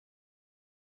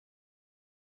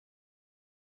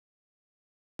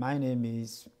My name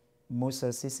is Musa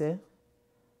Sesay.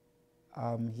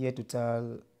 I'm here to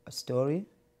tell a story.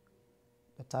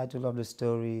 The title of the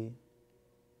story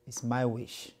is My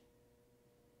Wish.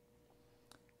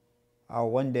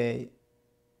 One day,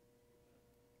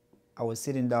 I was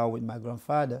sitting down with my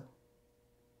grandfather.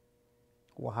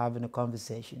 We were having a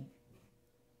conversation.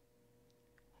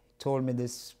 He told me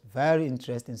this very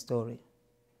interesting story.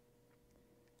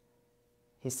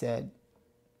 He said,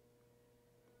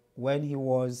 when he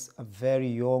was a very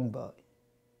young boy,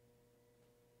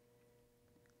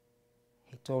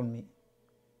 he told me,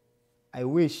 I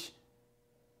wish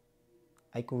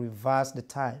I could reverse the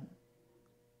time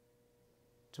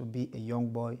to be a young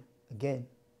boy again.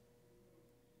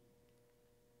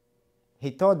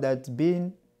 He thought that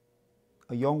being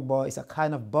a young boy is a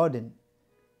kind of burden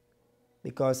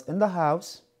because in the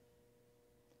house,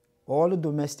 all the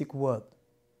domestic work,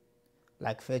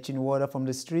 like fetching water from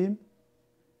the stream,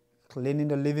 cleaning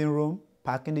the living room,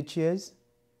 packing the chairs,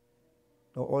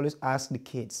 they'll always ask the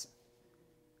kids.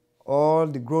 All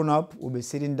the grown-up will be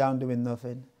sitting down doing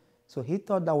nothing. So he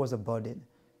thought that was a burden.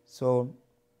 So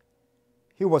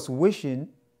he was wishing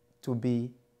to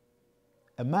be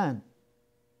a man.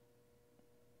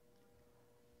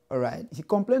 All right. He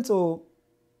complained to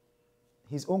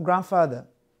his own grandfather.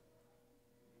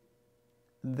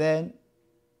 Then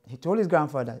he told his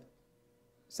grandfather,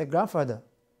 he said, "Grandfather,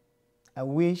 I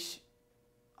wish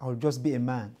I would just be a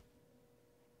man."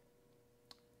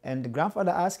 And the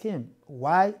grandfather asked him,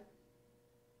 "Why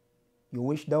you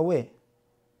wish that way?"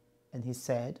 And he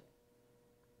said,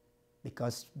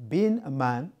 "Because being a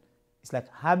man is like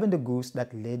having the goose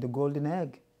that laid the golden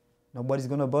egg. Nobody's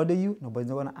going to bother you.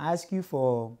 Nobody's going to ask you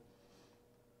to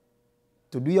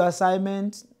do your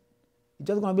assignment. You're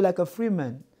just going to be like a free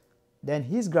man." Then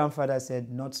his grandfather said,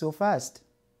 "Not so fast,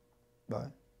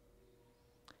 but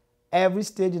every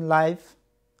stage in life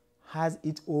has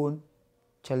its own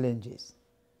challenges.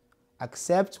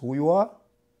 Accept who you are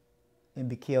and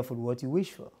be careful what you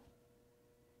wish for."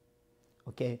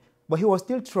 Okay, but he was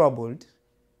still troubled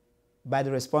by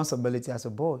the responsibility as a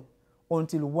boy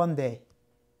until one day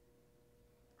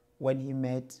when he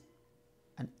met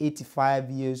an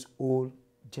 85-year-old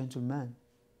gentleman.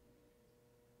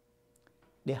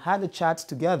 They had a chat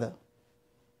together,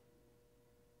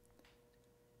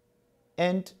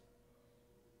 and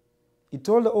he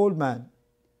told the old man,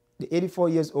 the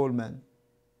 84-year-old man,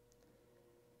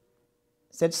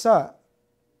 said, "Sir,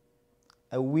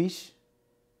 I wish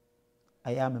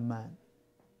I am a man.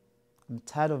 I'm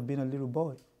tired of being a little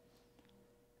boy."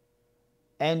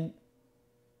 And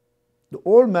the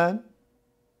old man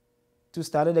too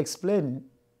started explaining.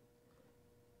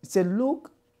 He said,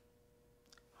 "Look,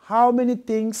 how many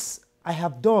things I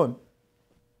have done."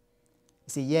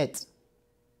 He said, "Yet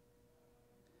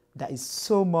there is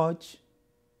so much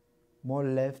more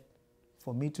left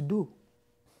for me to do."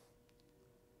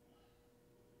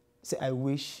 He said, "I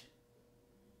wish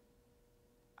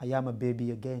I am a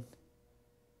baby again.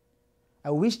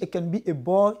 I wish I can be a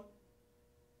boy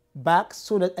back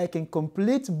so that I can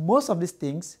complete most of these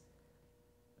things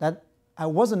that I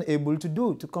wasn't able to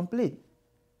do, to complete."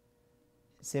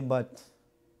 He said, "But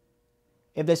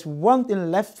if there's one thing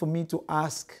left for me to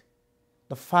ask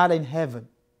the Father in heaven,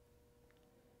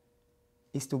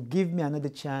 is to give me another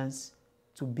chance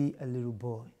to be a little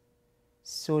boy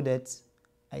so that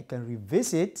I can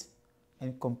revisit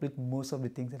and complete most of the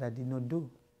things that I did not do.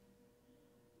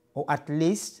 Or at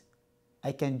least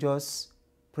I can just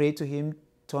pray to Him,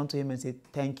 turn to Him and say,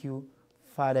 'Thank you,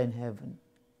 Father in heaven.'"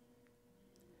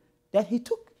 Then he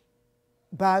took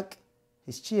back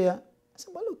his chair and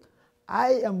said, "Well, look,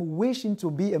 I am wishing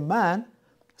to be a man,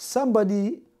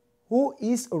 somebody who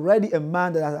is already a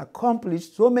man that has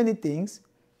accomplished so many things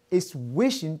is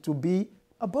wishing to be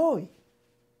a boy."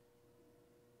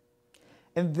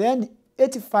 And then the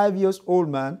 85-year-old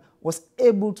man was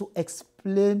able to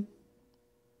explain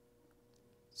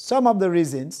some of the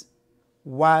reasons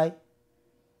why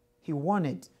he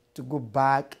wanted to go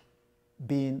back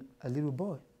being a little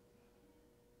boy.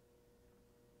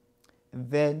 And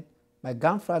then my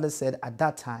grandfather said at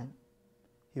that time,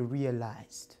 he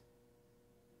realized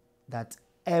that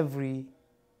every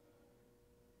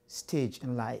stage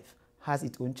in life has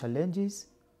its own challenges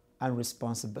and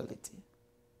responsibility.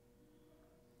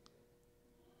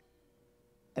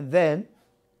 And then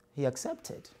he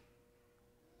accepted.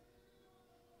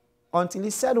 Until he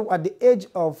said at the age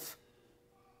of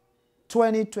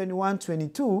 20, 21,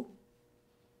 22,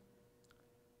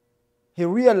 he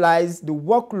realized the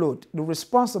workload, the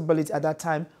responsibility at that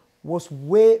time was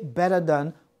way better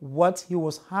than what he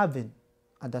was having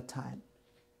at that time.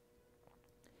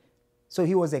 So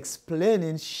he was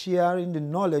explaining, sharing the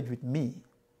knowledge with me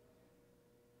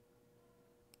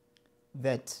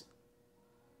that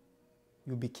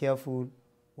you be careful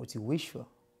what you wish for.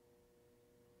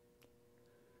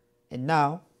 And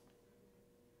now,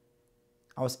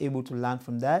 I was able to learn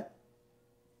from that.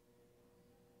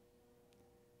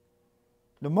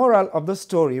 The moral of the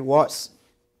story was,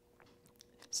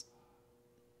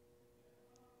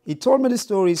 he told me the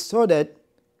story so that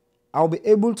I'll be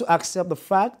able to accept the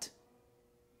fact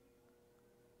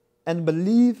and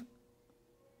believe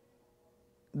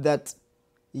that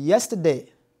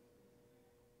yesterday,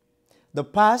 the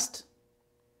past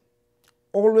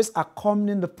always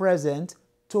accompanying the present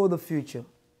to the future.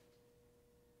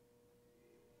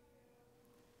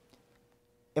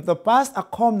 If the past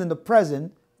accompanies the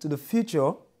present to the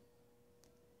future,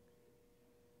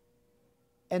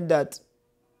 and that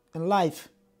in life,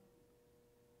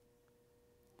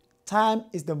 time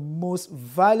is the most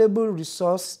valuable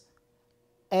resource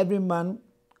every man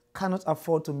cannot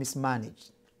afford to mismanage.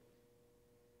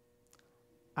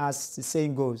 As the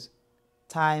saying goes,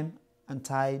 time and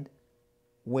tide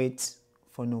wait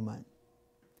for no man.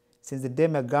 Since the day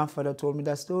my grandfather told me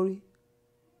that story,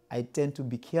 I tend to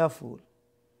be careful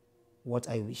what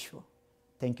I wish for.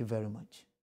 Thank you very much.